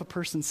you know if a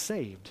person's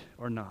saved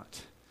or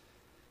not?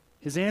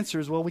 His answer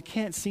is, well, we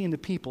can't see into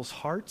people's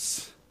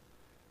hearts,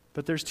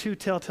 but there's two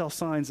telltale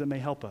signs that may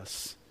help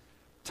us.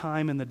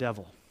 Time and the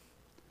devil.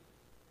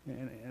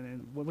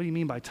 And what do you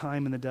mean by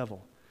time and the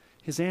devil?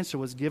 His answer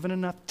was, given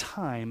enough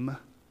time,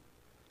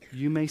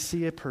 you may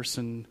see a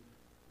person,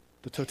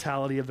 the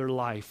totality of their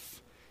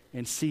life,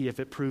 and see if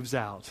it proves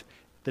out.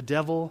 The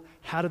devil,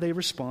 how do they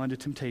respond to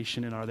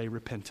temptation, and are they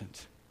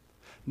repentant?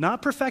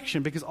 Not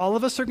perfection, because all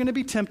of us are going to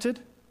be tempted.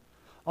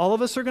 All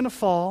of us are going to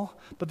fall,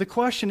 but the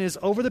question is,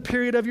 over the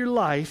period of your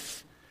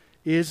life,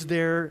 is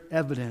there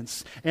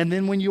evidence? And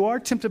then when you are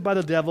tempted by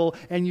the devil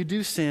and you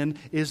do sin,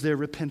 is there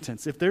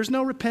repentance? If there's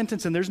no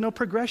repentance and there's no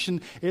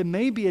progression, it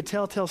may be a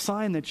telltale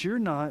sign that you're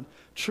not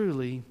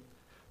truly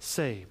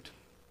saved.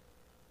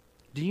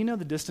 Do you know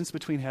the distance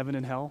between heaven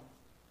and hell?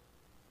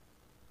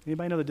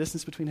 Anybody know the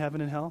distance between heaven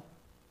and hell?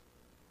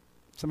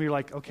 Some of you are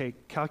like, okay,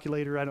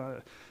 calculator, I don't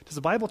know. Does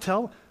the Bible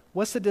tell?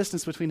 What's the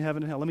distance between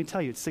heaven and hell? Let me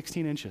tell you, it's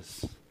 16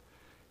 inches.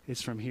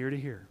 It's from here to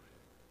here.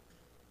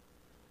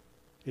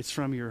 It's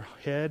from your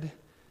head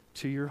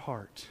to your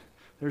heart.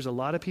 There's a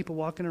lot of people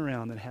walking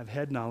around that have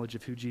head knowledge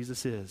of who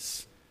Jesus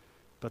is,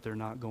 but they're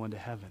not going to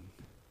heaven.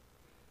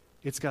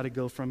 It's got to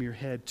go from your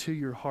head to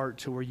your heart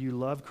to where you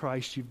love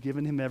Christ, you've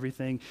given him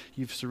everything,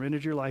 you've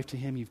surrendered your life to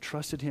him, you've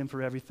trusted him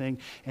for everything,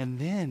 and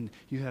then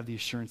you have the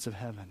assurance of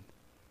heaven.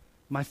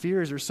 My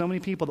fear is there's so many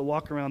people that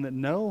walk around that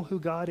know who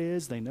God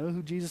is, they know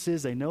who Jesus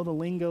is, they know the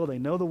lingo, they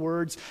know the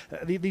words.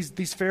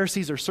 These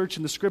Pharisees are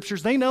searching the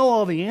scriptures, they know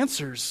all the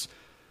answers,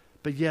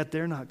 but yet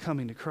they're not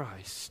coming to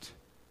Christ.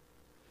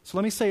 So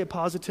let me say it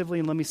positively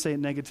and let me say it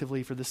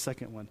negatively for this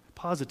second one.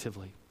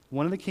 Positively,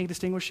 one of the key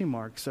distinguishing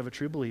marks of a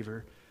true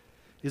believer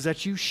is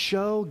that you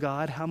show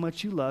God how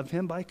much you love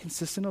him by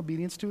consistent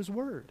obedience to his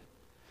word.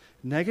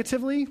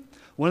 Negatively,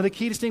 one of the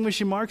key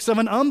distinguishing marks of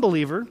an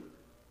unbeliever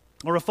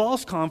or a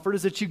false convert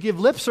is that you give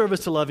lip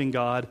service to loving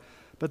God,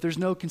 but there's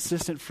no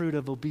consistent fruit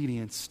of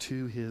obedience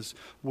to his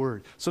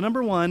word. So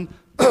number one,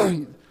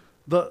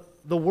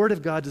 the word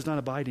of God does not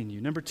abide in you.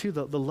 Number two,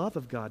 the love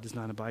of God does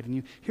not abide in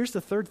you. Here's the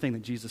third thing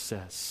that Jesus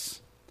says.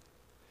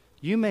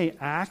 You may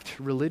act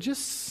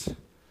religious,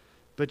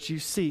 but you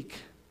seek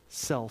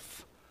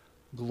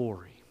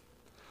self-glory.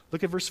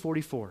 Look at verse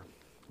 44.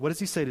 What does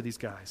he say to these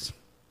guys?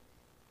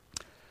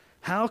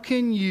 How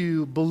can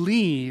you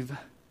believe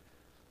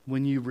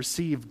when you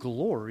receive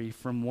glory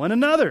from one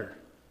another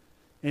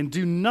and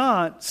do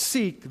not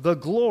seek the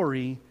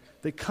glory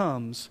that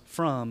comes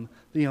from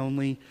the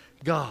only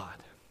God?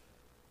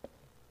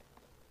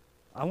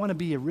 I want to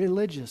be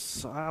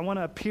religious. I want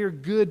to appear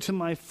good to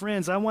my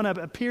friends. I want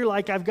to appear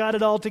like I've got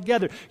it all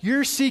together.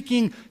 You're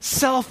seeking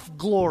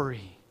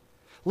self-glory.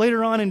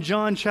 Later on in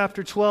John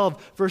chapter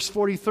 12, verse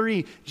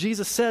 43,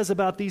 Jesus says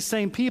about these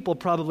same people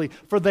probably,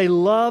 for they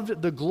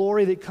loved the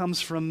glory that comes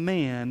from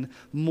man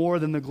more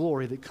than the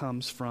glory that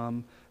comes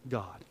from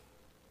God.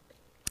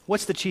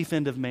 What's the chief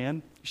end of man?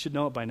 You should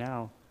know it by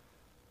now.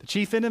 The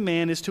chief end of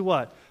man is to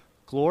what?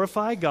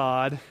 Glorify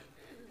God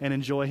and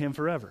enjoy him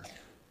forever.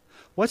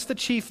 What's the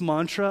chief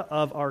mantra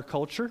of our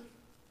culture?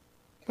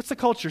 What's the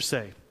culture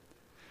say?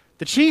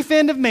 The chief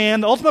end of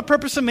man, the ultimate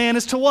purpose of man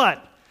is to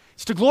what?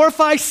 It's to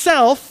glorify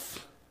self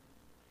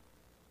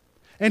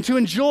and to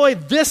enjoy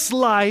this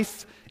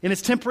life in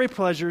its temporary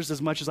pleasures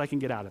as much as I can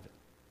get out of it.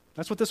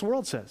 That's what this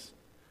world says.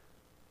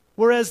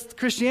 Whereas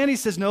Christianity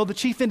says, no, the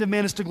chief end of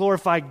man is to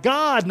glorify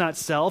God, not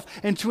self,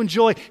 and to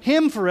enjoy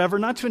him forever,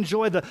 not to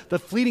enjoy the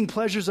fleeting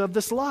pleasures of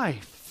this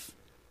life.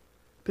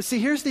 But see,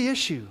 here's the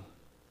issue.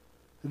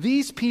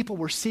 These people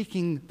were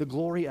seeking the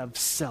glory of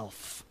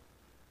self.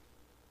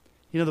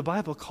 You know, the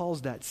Bible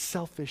calls that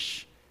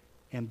selfish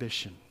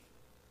ambition.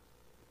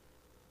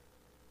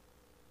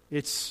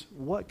 It's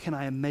what can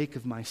I make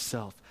of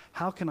myself?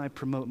 How can I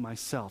promote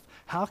myself?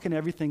 How can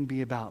everything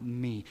be about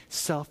me?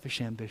 Selfish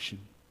ambition.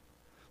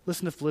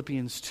 Listen to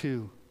Philippians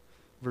 2,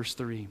 verse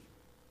 3.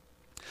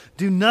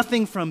 Do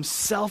nothing from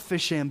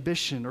selfish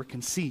ambition or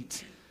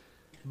conceit,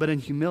 but in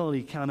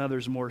humility count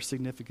others more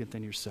significant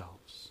than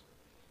yourselves.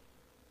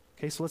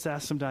 Okay, so let's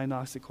ask some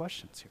diagnostic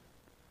questions here.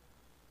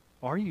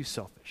 Are you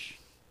selfish?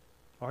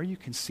 Are you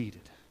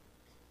conceited?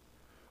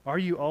 Are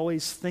you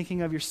always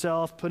thinking of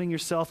yourself, putting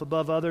yourself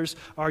above others?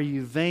 Are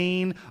you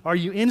vain? Are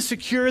you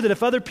insecure that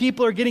if other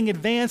people are getting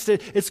advanced,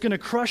 it's going to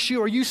crush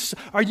you?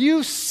 Are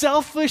you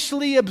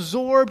selfishly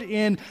absorbed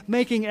in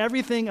making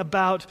everything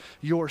about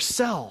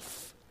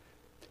yourself?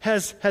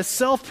 Has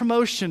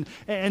self-promotion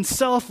and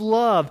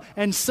self-love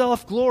and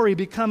self-glory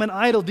become an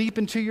idol deep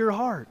into your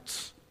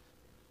heart?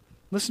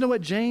 Listen to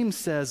what James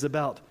says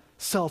about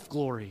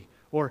self-glory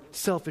or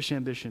selfish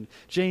ambition.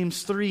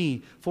 James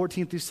 3,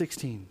 14 through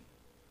 16.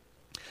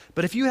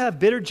 But if you have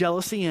bitter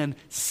jealousy and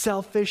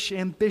selfish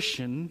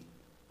ambition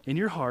in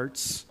your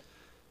hearts,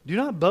 do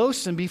not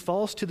boast and be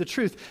false to the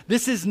truth.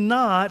 This is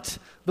not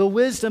the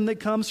wisdom that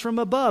comes from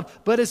above,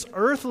 but is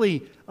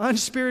earthly,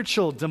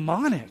 unspiritual,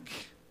 demonic.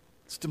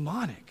 It's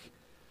demonic.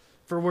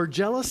 For where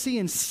jealousy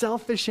and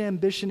selfish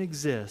ambition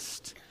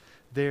exist,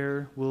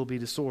 there will be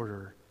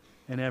disorder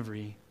and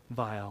every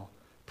vile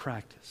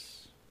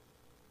practice.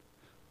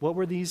 What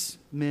were these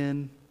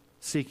men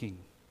seeking?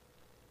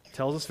 It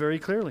tells us very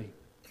clearly.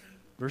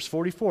 Verse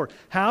 44,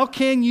 how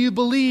can you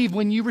believe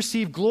when you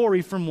receive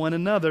glory from one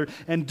another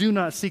and do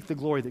not seek the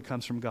glory that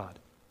comes from God?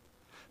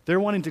 They're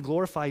wanting to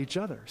glorify each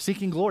other,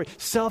 seeking glory,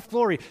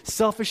 self-glory,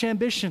 selfish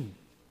ambition,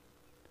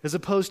 as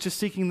opposed to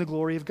seeking the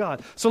glory of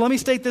God. So let me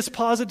state this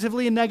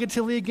positively and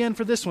negatively again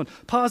for this one.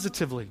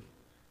 Positively,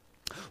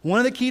 one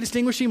of the key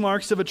distinguishing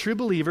marks of a true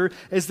believer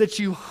is that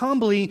you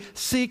humbly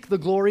seek the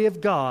glory of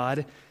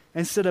God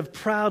instead of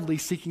proudly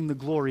seeking the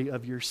glory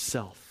of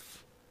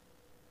yourself.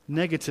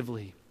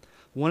 Negatively,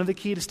 one of the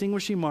key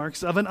distinguishing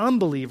marks of an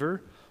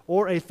unbeliever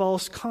or a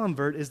false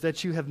convert is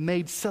that you have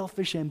made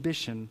selfish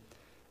ambition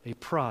a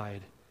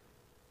pride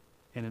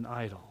and an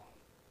idol.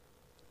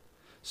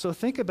 So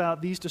think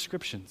about these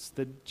descriptions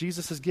that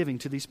Jesus is giving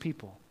to these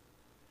people.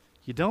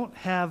 You don't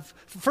have,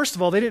 first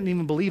of all, they didn't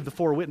even believe the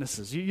four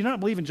witnesses. You're not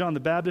believing John the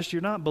Baptist.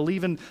 You're not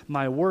believing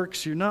my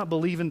works. You're not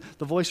believing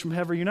the voice from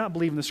heaven. You're not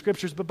believing the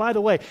scriptures. But by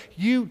the way,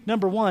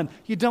 number one,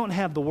 you don't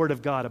have the word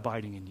of God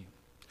abiding in you.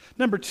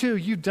 Number 2,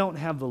 you don't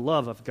have the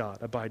love of God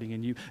abiding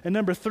in you. And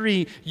number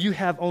 3, you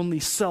have only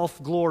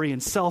self-glory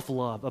and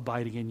self-love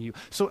abiding in you.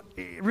 So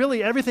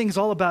really everything's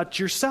all about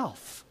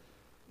yourself,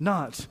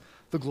 not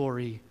the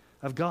glory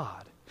of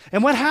God.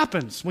 And what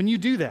happens when you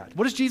do that?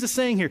 What is Jesus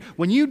saying here?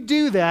 When you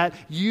do that,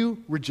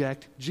 you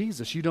reject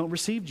Jesus. You don't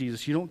receive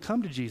Jesus. You don't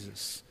come to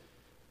Jesus.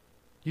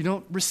 You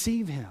don't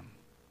receive him.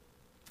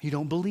 You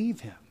don't believe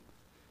him.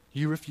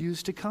 You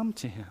refuse to come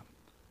to him.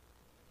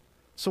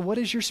 So what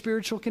is your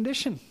spiritual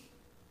condition?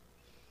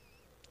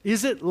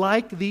 Is it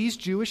like these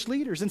Jewish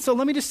leaders? And so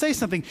let me just say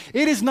something.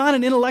 It is not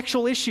an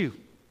intellectual issue.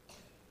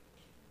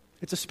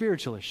 It's a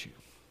spiritual issue.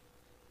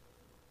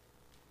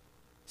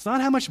 It's not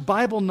how much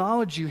Bible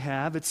knowledge you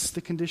have, it's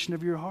the condition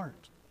of your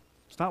heart.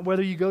 It's not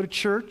whether you go to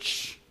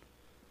church.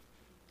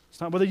 It's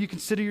not whether you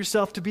consider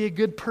yourself to be a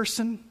good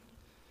person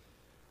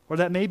or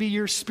that maybe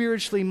you're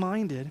spiritually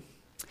minded.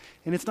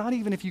 And it's not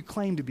even if you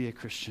claim to be a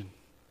Christian.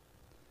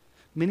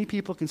 Many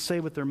people can say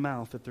with their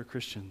mouth that they're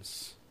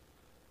Christians.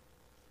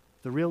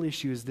 The real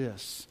issue is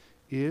this: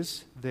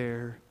 is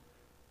there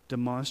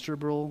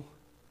demonstrable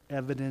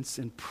evidence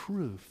and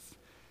proof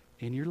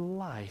in your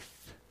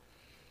life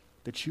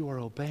that you are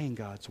obeying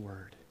God's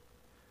word,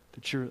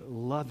 that you're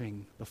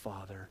loving the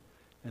Father,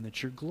 and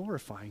that you're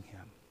glorifying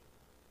him?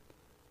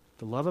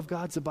 The love of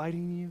God's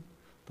abiding in you,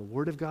 the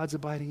word of God's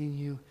abiding in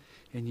you,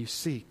 and you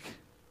seek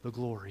the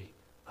glory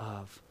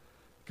of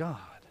God.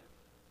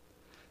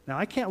 Now,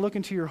 I can't look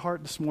into your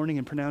heart this morning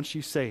and pronounce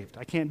you saved.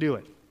 I can't do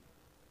it.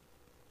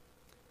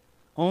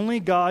 Only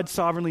God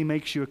sovereignly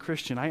makes you a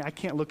Christian. I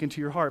can't look into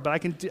your heart,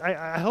 but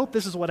I hope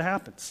this is what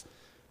happens.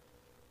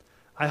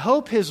 I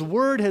hope his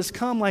word has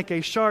come like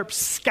a sharp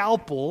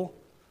scalpel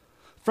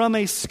from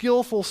a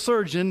skillful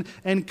surgeon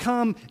and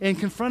come and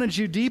confronted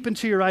you deep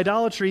into your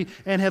idolatry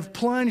and have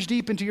plunged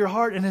deep into your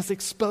heart and has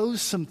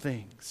exposed some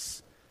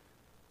things.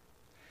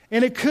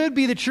 And it could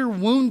be that you're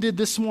wounded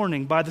this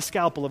morning by the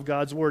scalpel of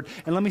God's word.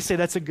 And let me say,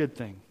 that's a good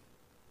thing.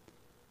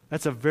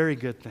 That's a very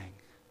good thing.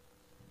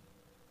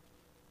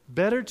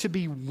 Better to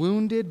be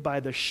wounded by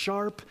the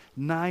sharp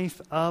knife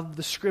of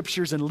the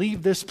Scriptures and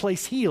leave this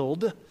place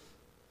healed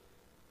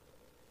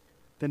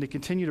than to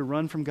continue to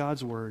run from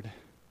God's word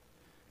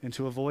and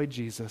to avoid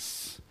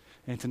Jesus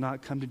and to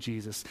not come to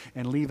Jesus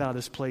and leave out of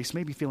this place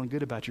maybe feeling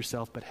good about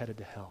yourself but headed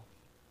to hell.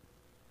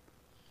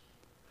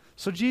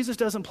 So Jesus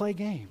doesn't play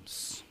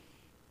games.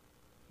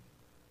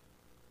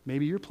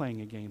 Maybe you're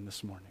playing a game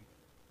this morning.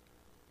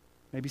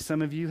 Maybe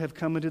some of you have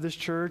come into this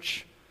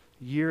church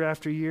year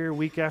after year,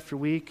 week after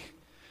week.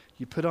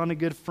 You put on a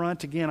good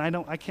front. Again,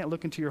 I can't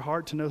look into your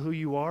heart to know who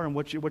you are and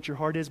what your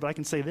heart is, but I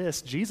can say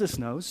this: Jesus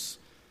knows,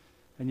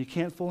 and you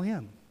can't fool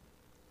him.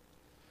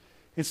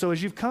 And so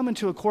as you've come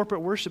into a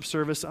corporate worship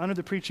service under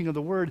the preaching of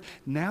the word,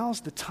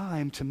 now's the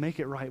time to make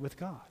it right with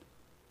God.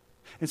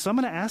 And so I'm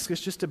going to ask us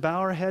just to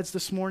bow our heads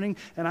this morning,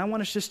 and I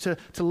want us just to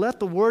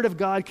let the word of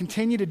God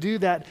continue to do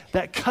that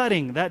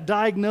cutting, that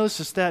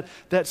diagnosis, that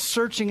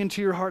searching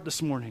into your heart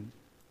this morning.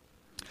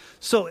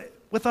 So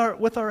with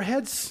our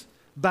heads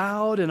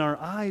bowed and our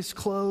eyes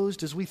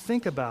closed, as we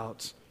think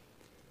about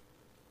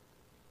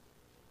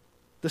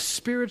the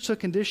spiritual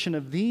condition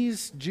of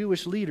these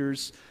Jewish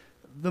leaders,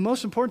 the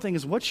most important thing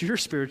is, what's your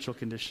spiritual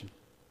condition?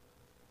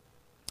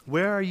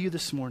 Where are you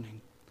this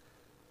morning?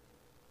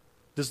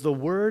 Does the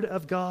word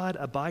of God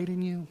abide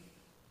in you?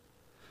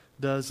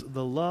 Does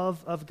the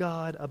love of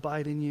God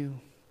abide in you?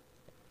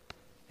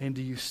 And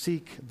do you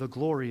seek the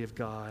glory of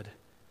God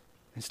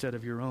instead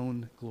of your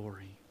own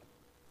glory?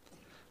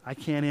 I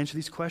can't answer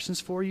these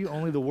questions for you.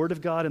 Only the Word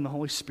of God and the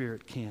Holy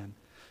Spirit can.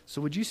 So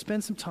would you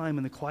spend some time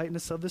in the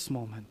quietness of this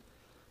moment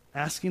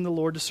asking the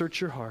Lord to search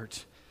your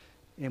heart?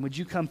 And would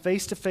you come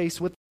face to face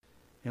with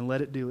and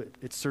let it do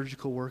its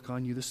surgical work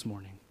on you this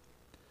morning,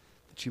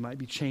 that you might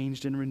be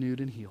changed and renewed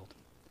and healed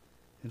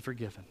and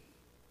forgiven.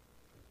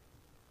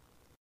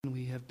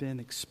 We have been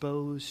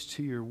exposed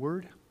to your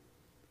word.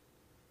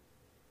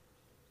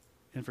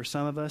 And for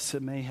some of us,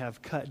 it may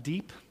have cut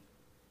deep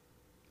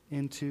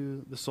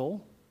into the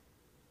soul.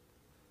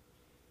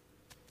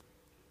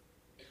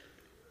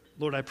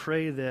 Lord, I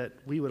pray that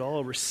we would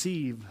all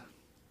receive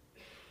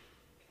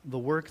the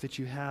work that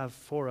you have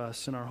for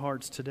us in our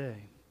hearts today.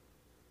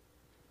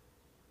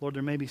 Lord,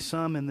 there may be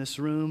some in this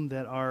room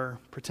that are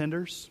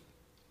pretenders,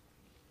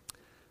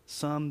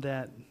 some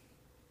that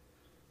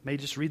may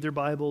just read their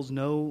Bibles,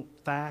 know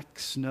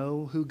facts,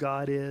 know who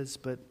God is,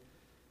 but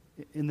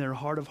in their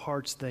heart of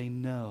hearts they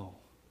know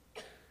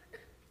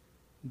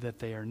that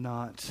they are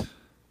not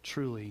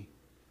truly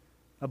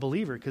a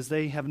believer because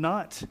they have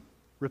not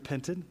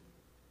repented.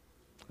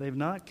 They've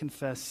not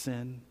confessed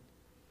sin.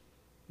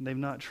 And they've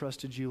not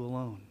trusted you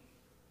alone.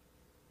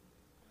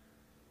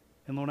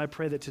 And Lord, I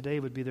pray that today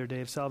would be their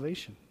day of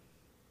salvation.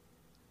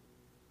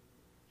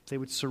 They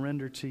would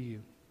surrender to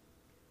you.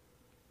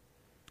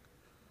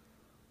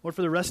 Lord,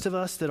 for the rest of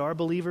us that are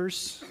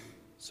believers,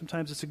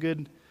 sometimes it's a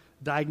good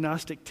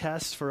diagnostic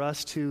test for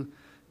us to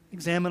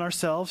examine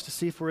ourselves to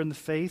see if we're in the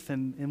faith,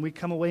 and we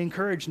come away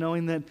encouraged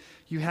knowing that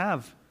you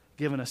have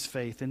given us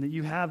faith and that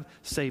you have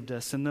saved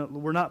us. And that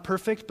we're not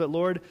perfect, but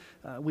Lord,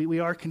 we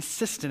are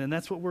consistent. And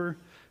that's what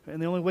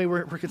and the only way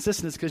we're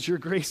consistent is because your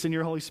grace and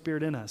your Holy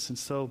Spirit in us. And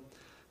so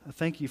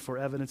thank you for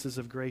evidences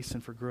of grace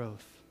and for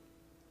growth.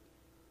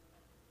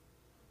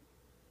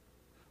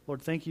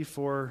 Lord, thank you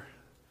for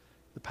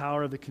the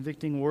power of the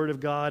convicting Word of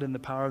God and the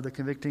power of the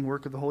convicting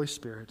work of the Holy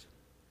Spirit.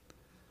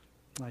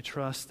 I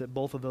trust that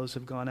both of those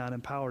have gone out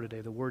in power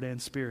today, the Word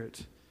and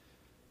Spirit,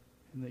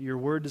 and that your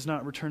Word does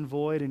not return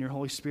void and your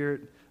Holy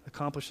Spirit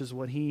accomplishes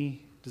what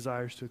He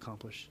desires to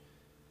accomplish.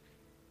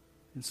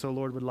 And so,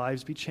 Lord, would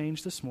lives be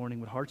changed this morning,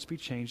 would hearts be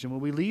changed, and will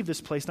we leave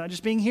this place not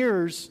just being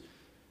hearers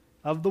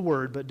of the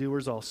Word, but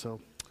doers also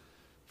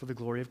for the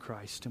glory of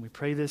Christ. And we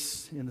pray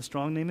this in the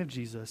strong name of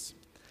Jesus.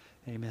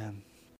 Amen.